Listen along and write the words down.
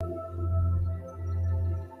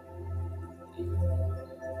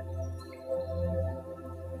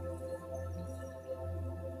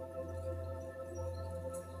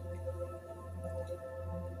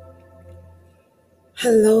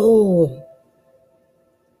Hello.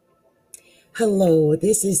 Hello.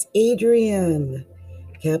 This is Adrienne,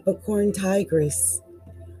 Capricorn Tigress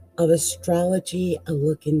of Astrology A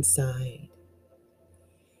Look Inside.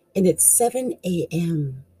 And it's 7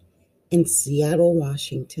 a.m. in Seattle,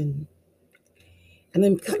 Washington. And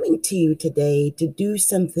I'm coming to you today to do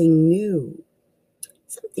something new,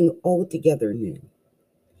 something altogether new.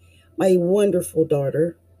 My wonderful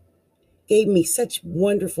daughter gave me such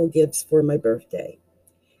wonderful gifts for my birthday.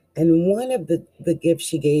 And one of the gifts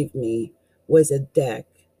she gave me was a deck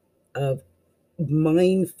of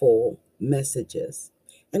mindful messages.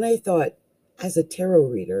 And I thought, as a tarot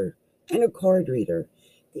reader and a card reader,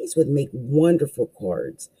 these would make wonderful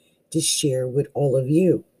cards to share with all of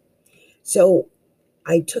you. So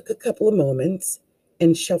I took a couple of moments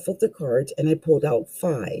and shuffled the cards, and I pulled out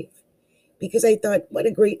 5 because I thought, what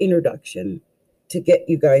a great introduction to get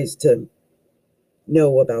you guys to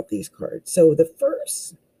know about these cards. So the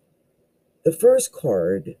first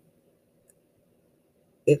card,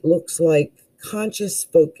 it looks like conscious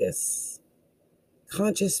focus.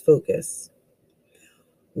 Conscious focus.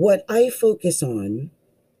 What I focus on,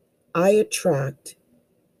 I attract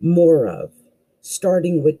more of,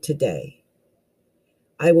 starting with today.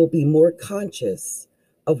 I will be more conscious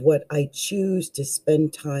of what I choose to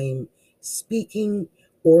spend time speaking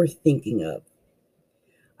or thinking of.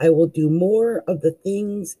 I will do more of the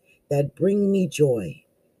things that bring me joy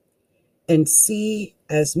and see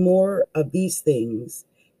as more of these things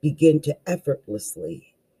begin to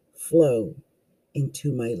effortlessly flow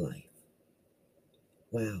into my life.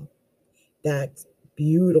 Wow. That's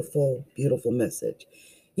beautiful, beautiful message.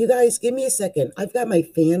 You guys, give me a second. I've got my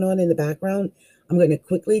fan on in the background. I'm going to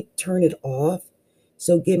quickly turn it off.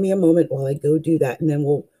 So give me a moment while I go do that, and then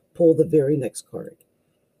we'll pull the very next card.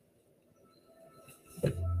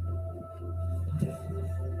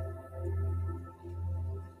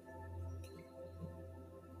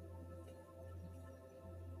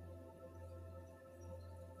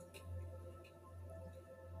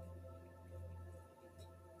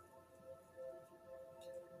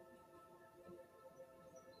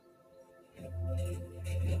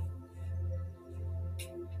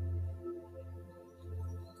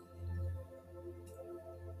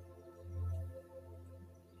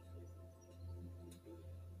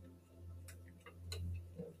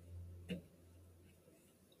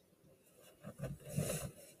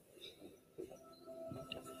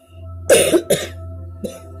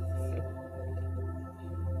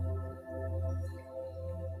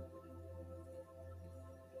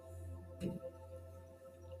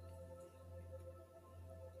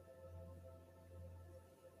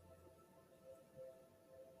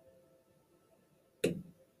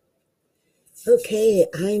 Okay,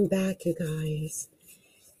 I'm back, you guys.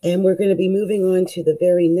 And we're going to be moving on to the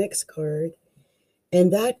very next card.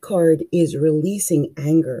 And that card is releasing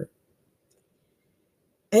anger.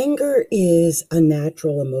 Anger is a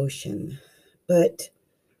natural emotion, but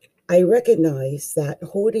I recognize that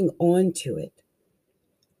holding on to it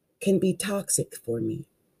can be toxic for me.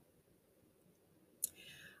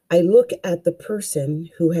 I look at the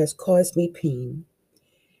person who has caused me pain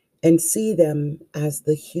and see them as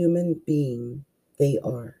the human being they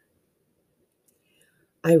are.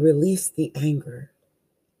 I release the anger.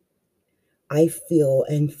 I feel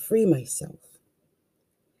and free myself,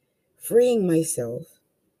 freeing myself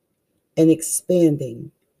and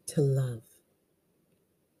expanding to love.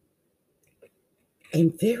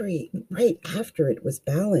 And very right after it was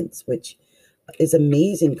balance, which is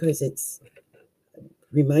amazing because it's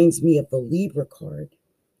reminds me of the Libra card.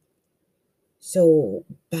 So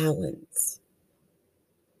balance.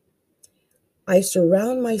 I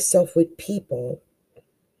surround myself with people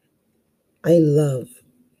I love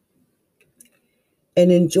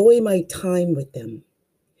and enjoy my time with them.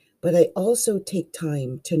 But I also take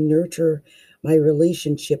time to nurture my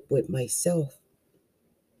relationship with myself.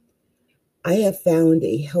 I have found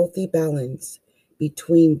a healthy balance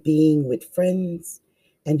between being with friends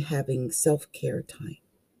and having self-care time.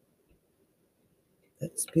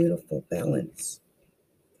 That's beautiful balance.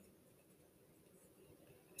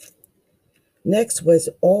 Next was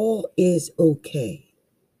all is okay.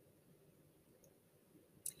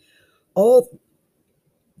 All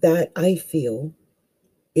that I feel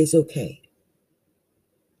is okay.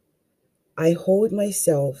 I hold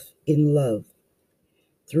myself in love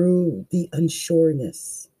through the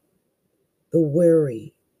unsureness, the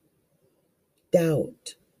worry,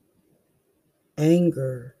 doubt,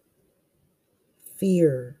 anger,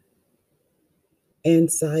 fear,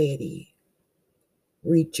 anxiety,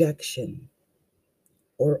 rejection,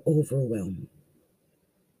 or overwhelm.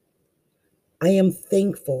 I am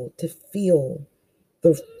thankful to feel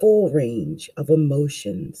the full range of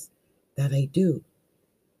emotions that I do.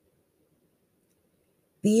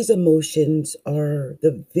 These emotions are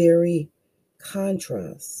the very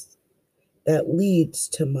contrast that leads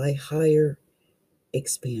to my higher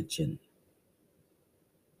expansion.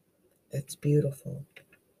 That's beautiful.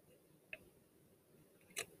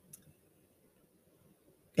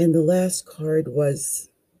 And the last card was,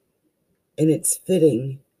 and it's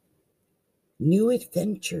fitting, new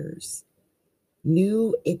adventures.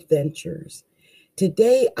 New adventures.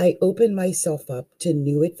 Today, I open myself up to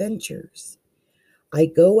new adventures. I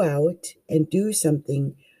go out and do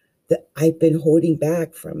something that I've been holding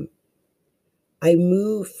back from. I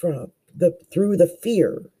move through the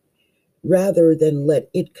fear rather than let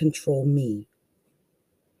it control me.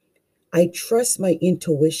 I trust my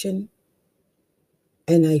intuition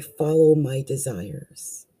and I follow my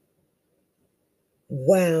desires.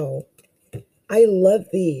 Wow, I love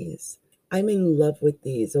these. I'm in love with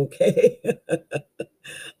these, okay?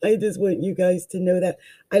 I just want you guys to know that.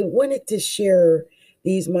 I wanted to share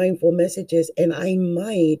these mindful messages, and I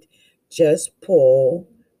might just pull,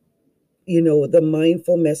 the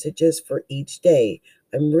mindful messages for each day.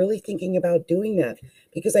 I'm really thinking about doing that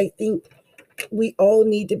because I think we all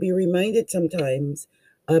need to be reminded sometimes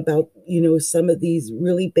about, some of these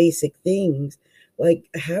really basic things like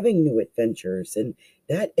having new adventures and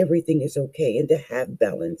that everything is okay and to have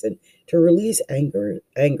balance and to release anger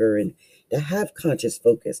and to have conscious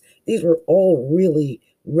focus. These were all really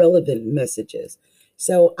relevant messages.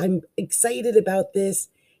 So I'm excited about this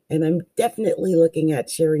and I'm definitely looking at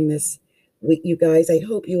sharing this with you guys. I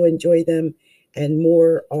hope you enjoy them and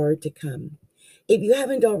more are to come. If you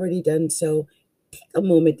haven't already done so, take a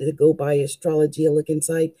moment to go by Astrology A Look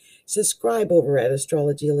Inside. Subscribe over at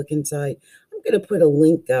Astrology A Look Inside. I'm going to put a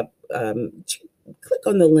link up. Click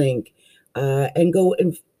on the link and go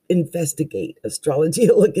and investigate Astrology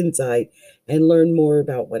A Look Inside and learn more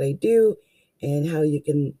about what I do and how you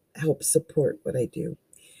can help support what I do.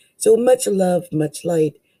 So much love, much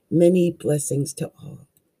light, many blessings to all.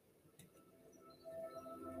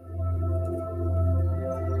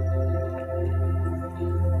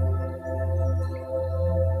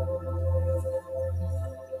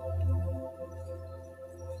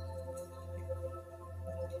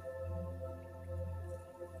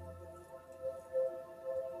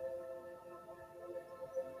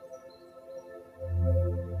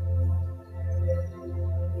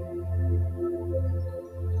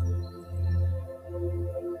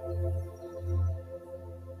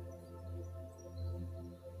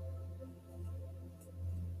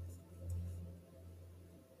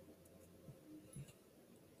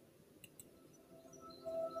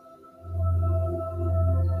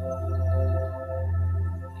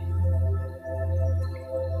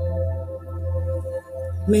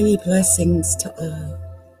 Many blessings to all.